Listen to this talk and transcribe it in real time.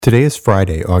Today is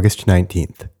Friday, August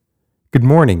 19th. Good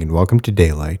morning and welcome to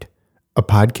Daylight, a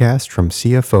podcast from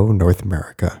CFO North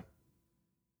America.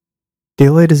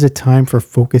 Daylight is a time for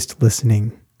focused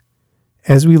listening.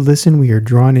 As we listen, we are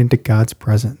drawn into God's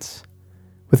presence.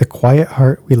 With a quiet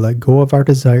heart, we let go of our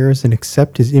desires and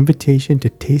accept His invitation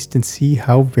to taste and see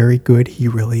how very good He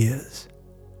really is.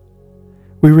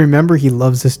 We remember He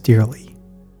loves us dearly.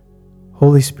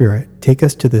 Holy Spirit, take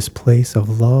us to this place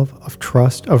of love, of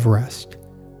trust, of rest.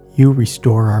 You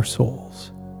restore our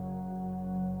souls.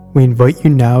 We invite you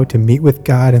now to meet with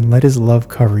God and let His love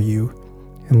cover you,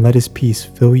 and let His peace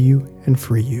fill you and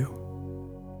free you.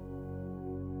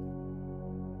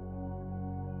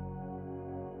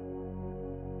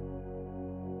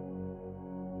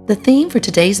 The theme for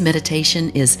today's meditation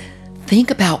is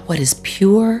Think About What is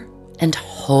Pure and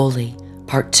Holy,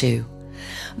 Part 2,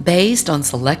 based on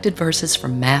selected verses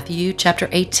from Matthew chapter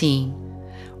 18,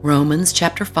 Romans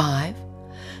chapter 5,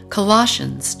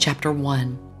 Colossians chapter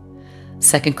 1,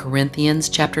 2 Corinthians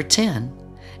chapter 10,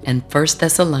 and 1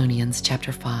 Thessalonians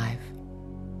chapter 5.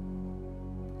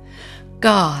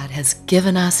 God has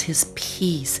given us His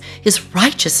peace, His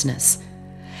righteousness,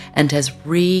 and has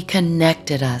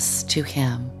reconnected us to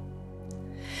Him.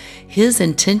 His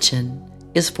intention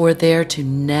is for there to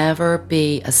never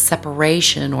be a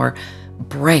separation or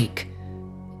break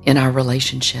in our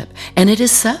relationship, and it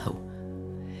is so.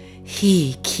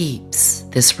 He keeps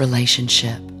this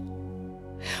relationship.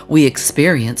 We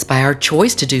experience by our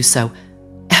choice to do so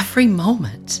every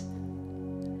moment.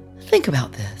 Think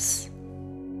about this.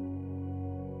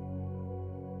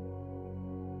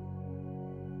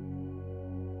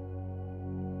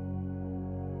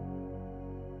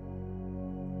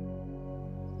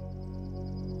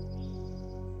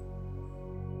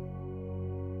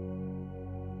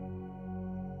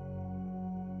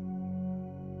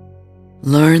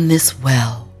 Learn this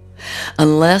well.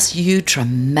 Unless you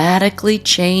dramatically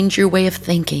change your way of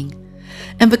thinking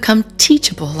and become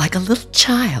teachable like a little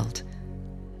child,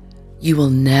 you will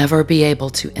never be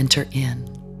able to enter in.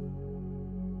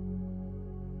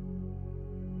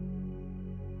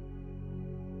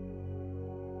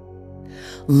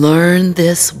 Learn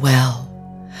this well.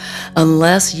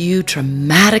 Unless you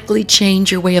dramatically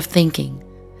change your way of thinking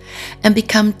and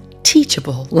become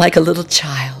teachable like a little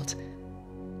child,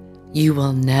 you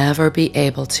will never be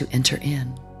able to enter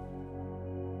in.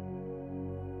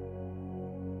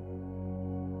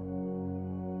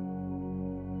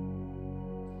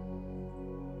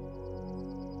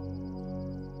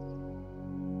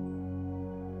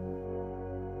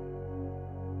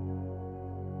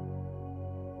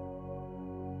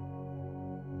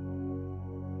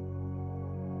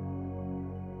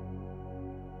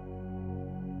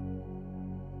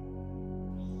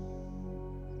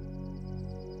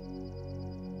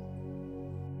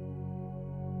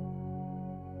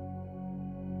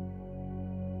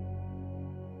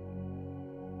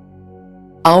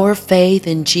 Our faith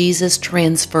in Jesus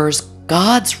transfers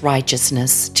God's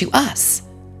righteousness to us,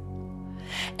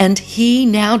 and He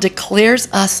now declares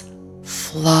us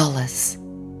flawless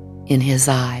in His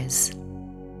eyes.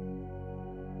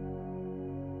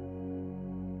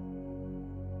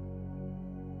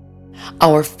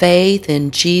 Our faith in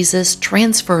Jesus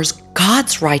transfers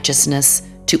God's righteousness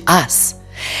to us,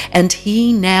 and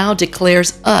He now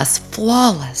declares us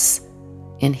flawless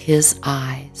in His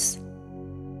eyes.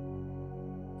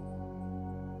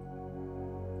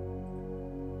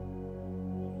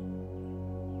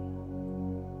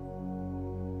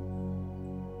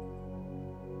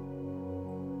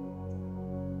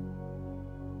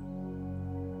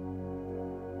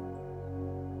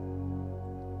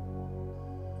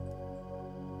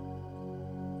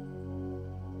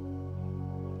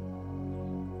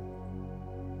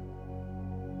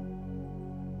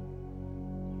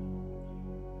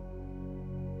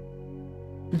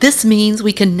 This means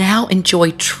we can now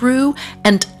enjoy true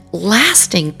and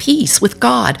lasting peace with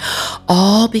God,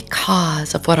 all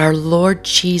because of what our Lord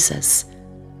Jesus,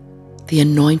 the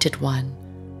Anointed One,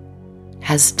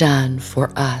 has done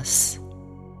for us.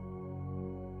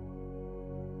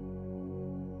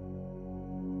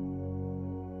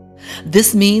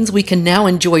 This means we can now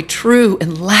enjoy true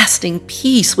and lasting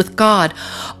peace with God,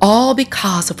 all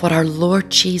because of what our Lord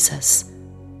Jesus,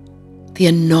 the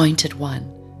Anointed One,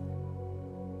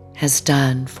 has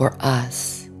done for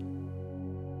us.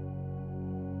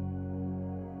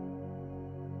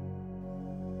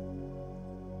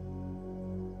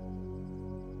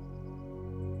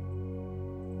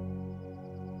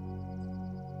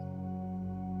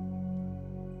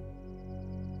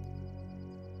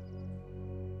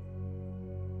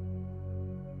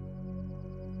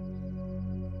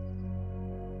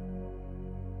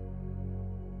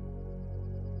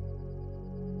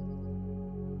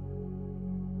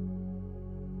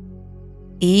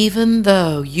 Even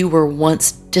though you were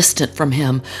once distant from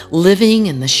Him, living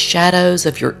in the shadows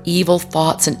of your evil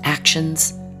thoughts and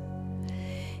actions,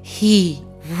 He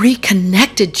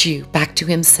reconnected you back to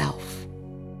Himself.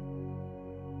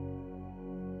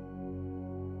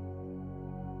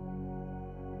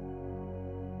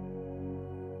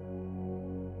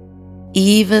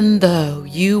 Even though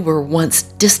you were once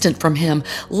distant from Him,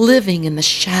 living in the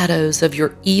shadows of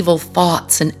your evil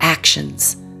thoughts and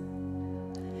actions,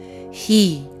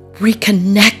 He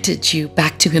reconnected you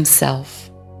back to Himself.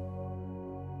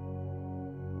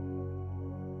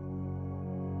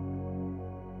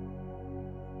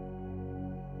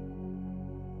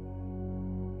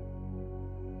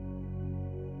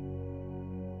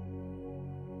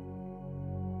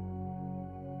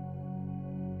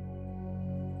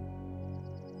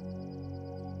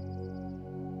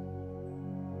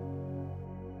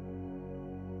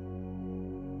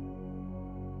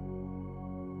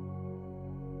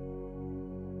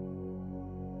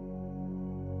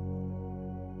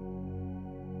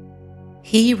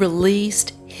 He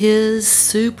released His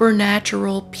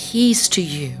supernatural peace to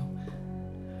you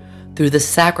through the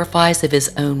sacrifice of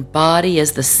His own body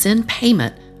as the sin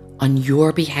payment on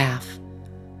your behalf,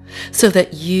 so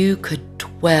that you could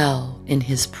dwell in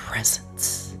His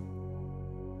presence.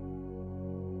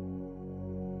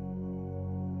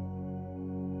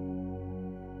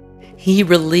 He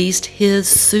released His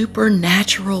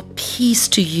supernatural peace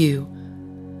to you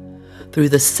through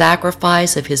the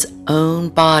sacrifice of His own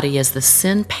body as the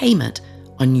sin payment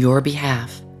on your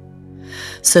behalf,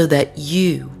 so that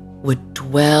you would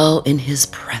dwell in His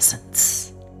presence.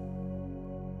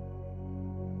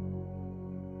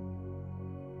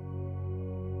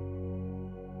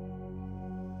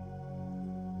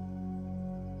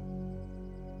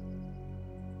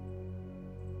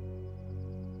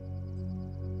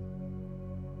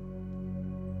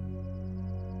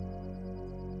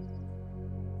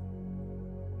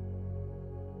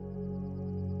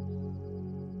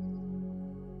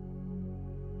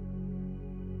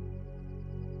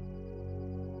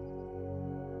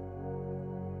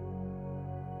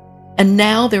 And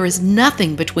now there is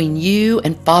nothing between you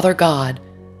and Father God,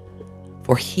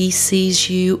 for He sees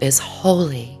you as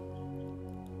holy,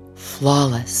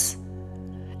 flawless,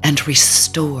 and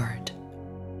restored.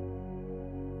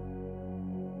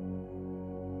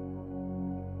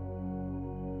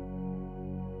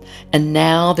 And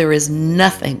now there is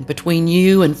nothing between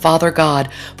you and Father God,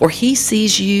 for He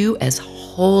sees you as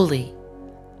holy,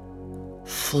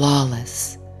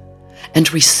 flawless,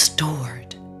 and restored.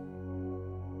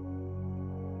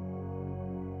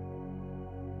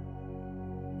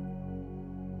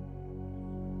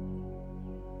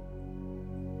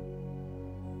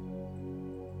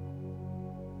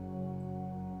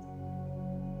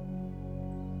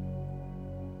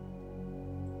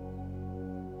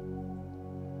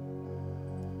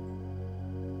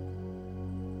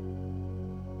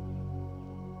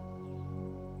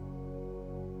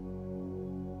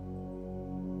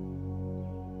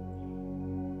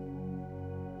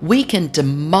 We can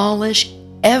demolish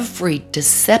every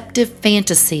deceptive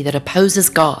fantasy that opposes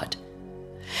God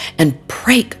and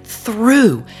break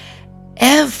through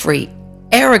every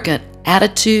arrogant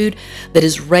attitude that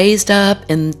is raised up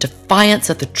in defiance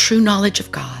of the true knowledge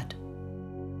of God.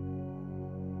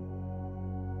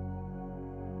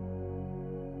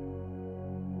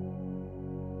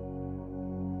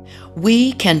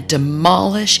 We can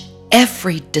demolish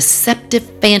every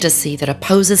deceptive fantasy that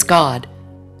opposes God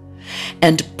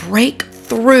and break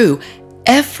through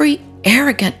every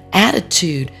arrogant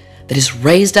attitude that is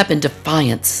raised up in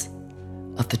defiance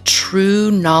of the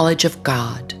true knowledge of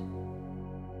God.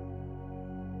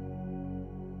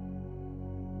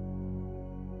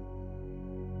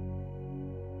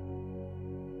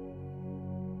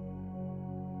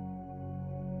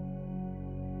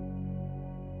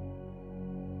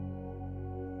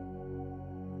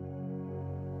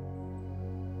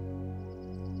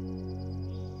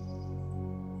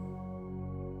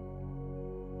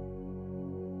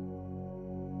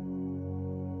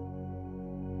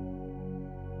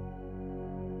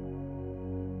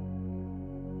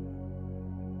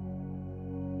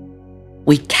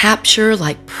 We capture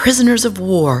like prisoners of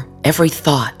war every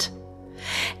thought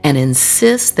and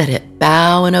insist that it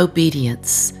bow in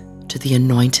obedience to the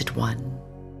Anointed One.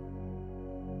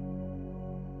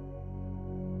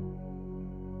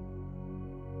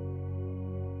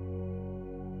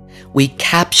 We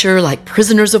capture like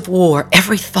prisoners of war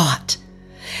every thought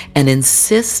and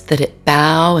insist that it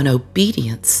bow in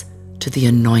obedience to the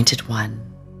Anointed One.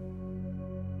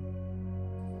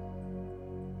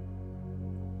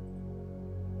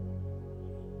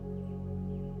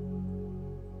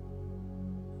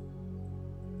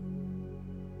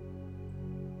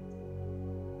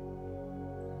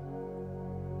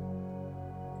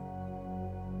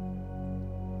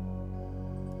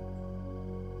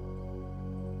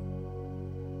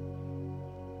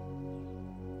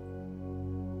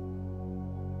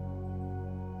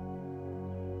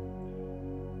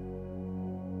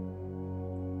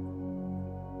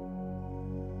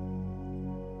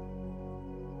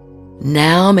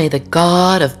 Now may the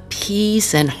God of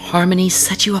peace and harmony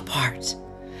set you apart,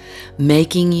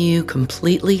 making you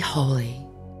completely holy.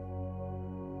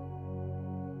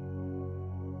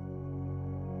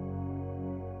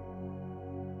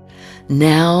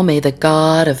 Now may the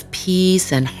God of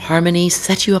peace and harmony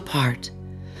set you apart,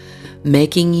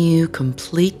 making you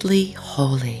completely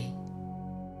holy.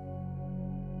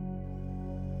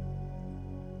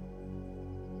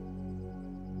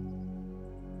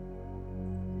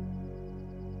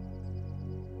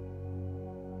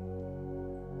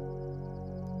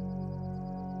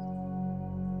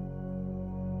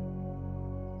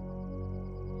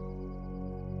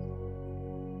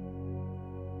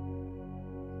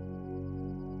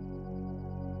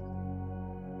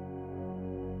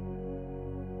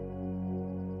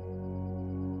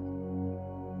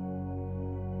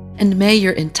 And may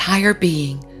your entire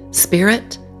being,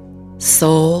 spirit,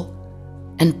 soul,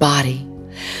 and body,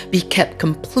 be kept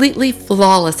completely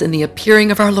flawless in the appearing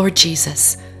of our Lord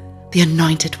Jesus, the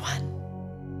Anointed One.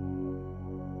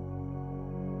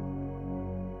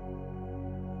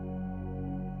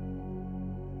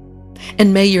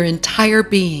 And may your entire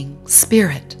being,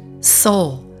 spirit,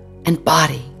 soul, and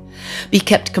body be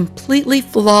kept completely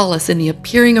flawless in the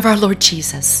appearing of our Lord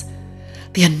Jesus,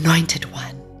 the Anointed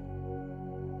One.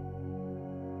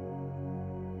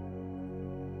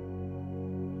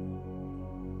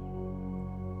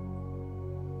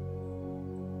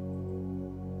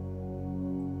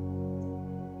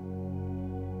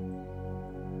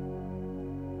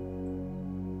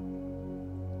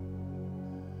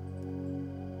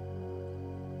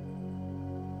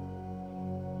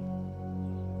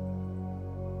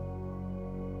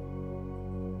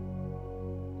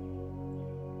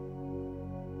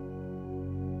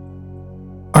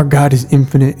 Our God is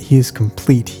infinite, He is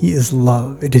complete, He is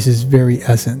love, it is His very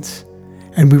essence.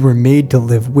 And we were made to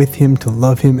live with Him, to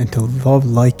love Him, and to love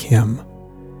like Him.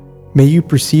 May you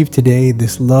perceive today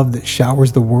this love that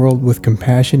showers the world with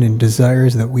compassion and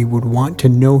desires that we would want to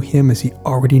know Him as He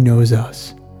already knows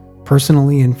us,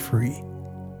 personally and free.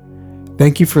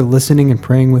 Thank you for listening and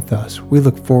praying with us. We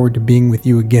look forward to being with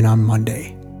you again on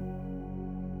Monday.